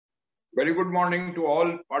Very good morning to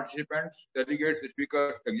all participants, delegates,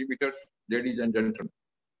 speakers, exhibitors, ladies and gentlemen.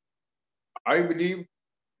 I believe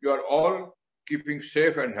you are all keeping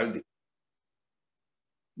safe and healthy.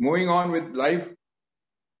 Moving on with life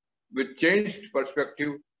with changed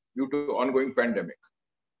perspective due to ongoing pandemic.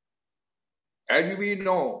 As we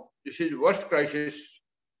know, this is worst crisis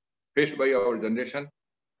faced by our generation,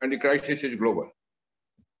 and the crisis is global.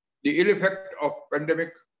 The ill effect of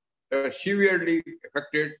pandemic severely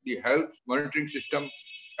affected the health monitoring system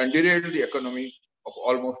and derailed the economy of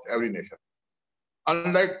almost every nation.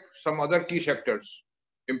 Unlike some other key sectors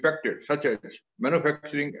impacted, such as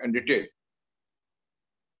manufacturing and retail,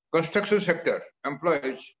 construction sector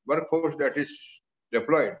employs workforce that is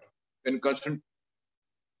deployed in concentrated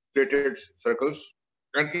circles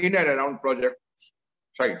and in and around project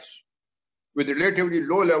sites. With relatively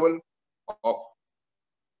low level of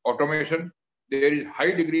automation, there is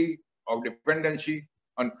high degree of dependency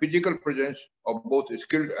on physical presence of both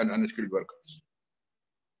skilled and unskilled workers.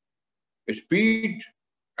 Speed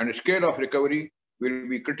and scale of recovery will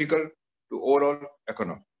be critical to overall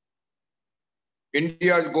economy.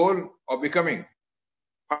 India's goal of becoming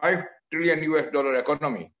 $5 trillion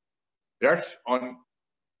economy rests on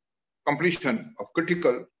completion of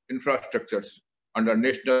critical infrastructures under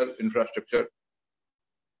National Infrastructure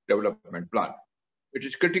Development Plan. It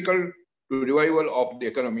is critical to revival of the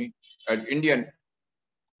economy as Indian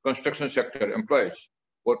construction sector employs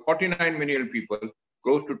over 49 million people,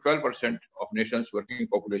 close to 12% of nation's working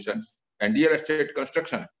population, and real estate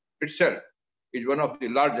construction itself is one of the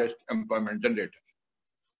largest employment generators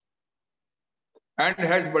and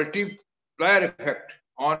has multiplier effect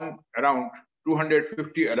on around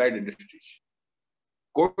 250 allied industries.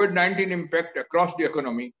 COVID-19 impact across the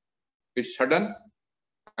economy is sudden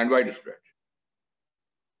and widespread.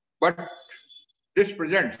 But this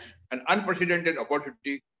presents an unprecedented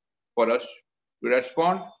opportunity for us to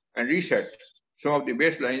respond and reset some of the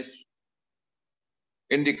baselines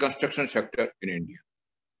in the construction sector in India.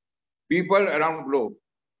 People around the globe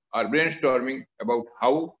are brainstorming about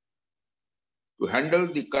how to handle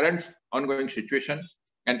the current ongoing situation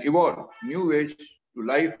and evolve new ways to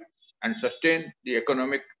live and sustain the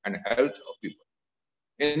economic and health of people.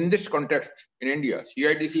 In this context, in India,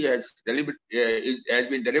 CIDC has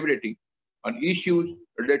been deliberating on issues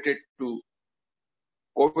related to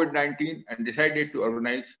COVID-19 and decided to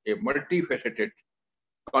organize a multifaceted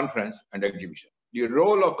conference and exhibition. The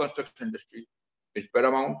role of construction industry is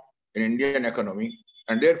paramount in Indian economy,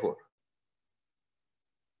 and therefore,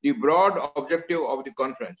 the broad objective of the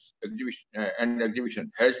conference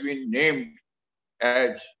exhibition has been named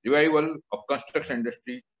as revival of construction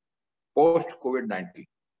industry post-COVID-19.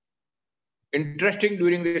 Interesting,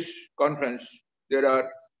 during this conference, there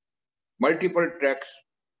are multiple tracks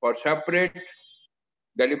for separate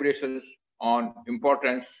deliberations on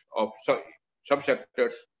importance of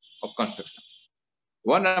subsectors of construction.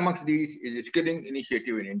 One amongst these is the skilling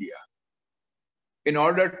initiative in India. In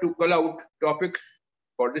order to call out topics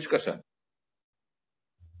for discussion,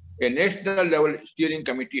 a national level steering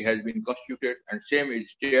committee has been constituted, and same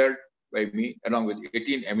is chaired by me along with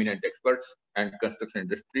 18 eminent experts and construction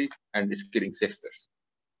industry and the skilling sectors.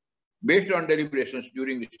 Based on deliberations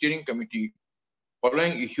during the steering committee,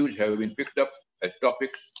 following issues have been picked up as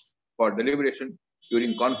topics for deliberation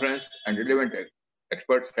during conference, and relevant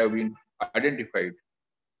experts have been identified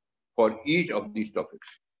for each of these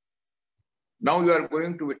topics. Now you are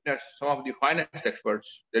going to witness some of the finest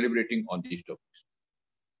experts deliberating on these topics.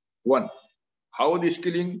 1. How the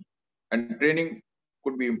skilling and training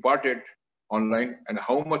could be imparted online, and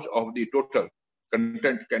how much of the total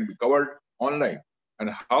content can be covered online, and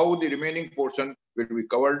how the remaining portion will be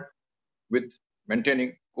covered with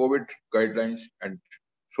maintaining COVID guidelines and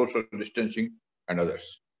social distancing and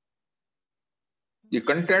others. The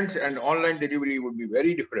contents and online delivery would be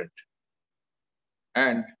very different,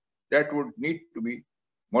 and that would need to be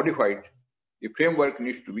modified. The framework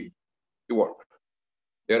needs to be evolved.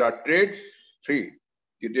 There are trades,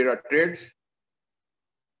 there are trades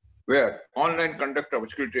where online conduct of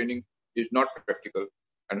skill training is not practical,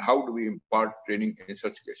 and how do we impart training in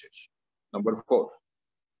such cases? Number 4,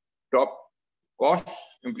 top cost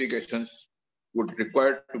implications would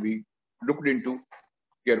require to be looked into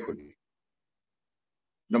carefully.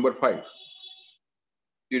 Number 5,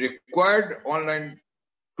 the required online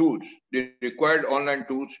tools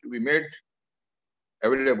to be made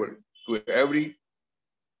available to every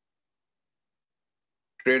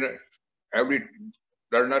trainer, every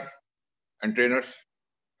learner and trainers,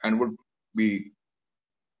 and would be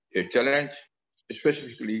a challenge,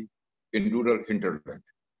 specifically in rural hinterland.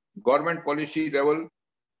 Government policy level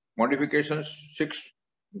modifications, 6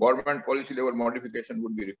 Government policy level modification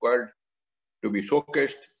would be required to be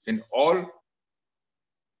showcased in all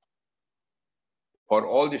for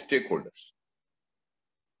all the stakeholders.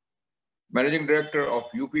 Managing Director of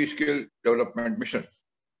UP Skill Development Mission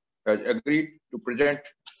has agreed to present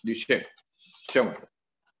the same.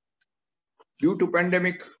 Due to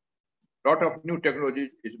pandemic, lot of new technology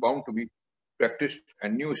is bound to be practiced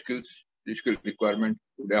and new skills, the skill requirement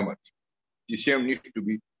would emerge. The same needs to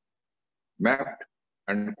be mapped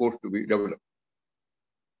and course to be developed.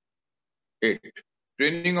 8.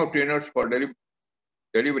 Training of trainers for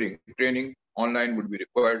delivering training online would be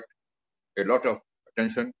required a lot of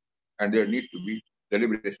attention, and there needs to be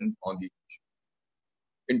deliberation on the issue.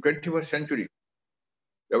 In 21st century,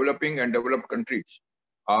 developing and developed countries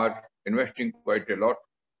are investing quite a lot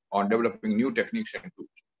on developing new techniques and tools.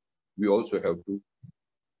 We also have to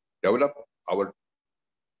develop our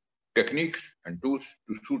techniques and tools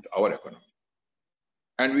to suit our economy.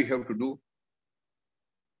 And we have to do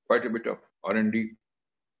quite a bit of R&D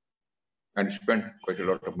and spend quite a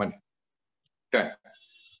lot of money. 10.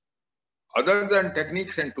 Other than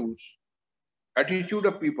techniques and tools, attitude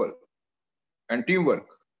of people and teamwork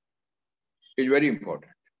is very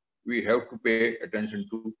important. We have to pay attention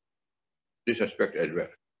to this aspect as well.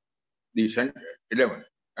 The 11.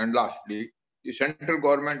 And lastly, the central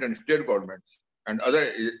government and state governments and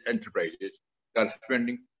other enterprises are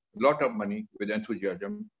spending a lot of money with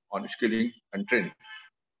enthusiasm on skilling and training.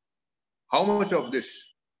 How much of this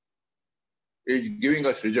is giving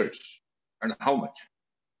us results and how much?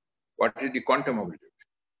 What is the quantum of results?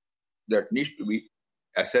 That needs to be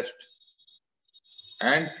assessed,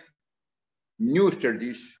 and new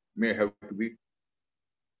strategies may have to be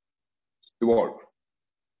evolved.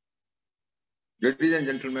 Ladies and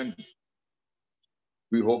gentlemen,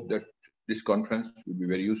 we hope that this conference will be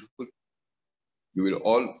very useful. You will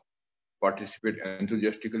all participate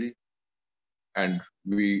enthusiastically, and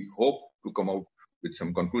we hope to come out with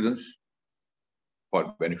some conclusions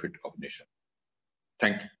for benefit of nation.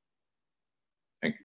 Thank you. Thank you.